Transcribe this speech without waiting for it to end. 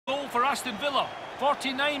for Aston Villa.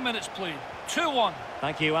 49 minutes played. 2-1.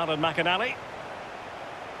 Thank you, Alan McInally.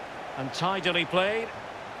 And tidily played.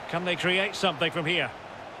 Can they create something from here?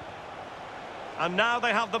 And now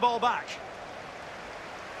they have the ball back.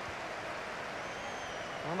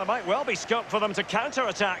 Well, there might well be scope for them to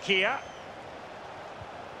counter-attack here.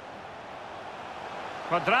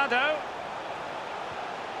 Cuadrado.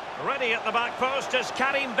 Ready at the back post is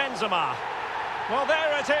Karim Benzema. Well,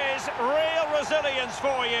 there it is. Real resilience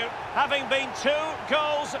for you, having been 2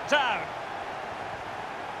 goals down.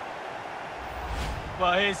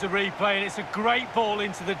 Well, here's the replay, and it's a great ball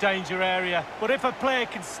into the danger area. But if a player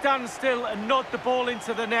can stand still and nod the ball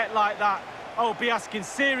into the net like that, I'll be asking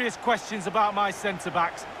serious questions about my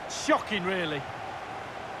centre-backs. Shocking, really.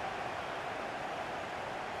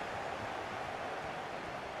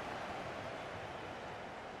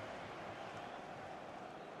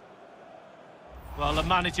 Well, the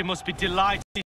manager must be delighted.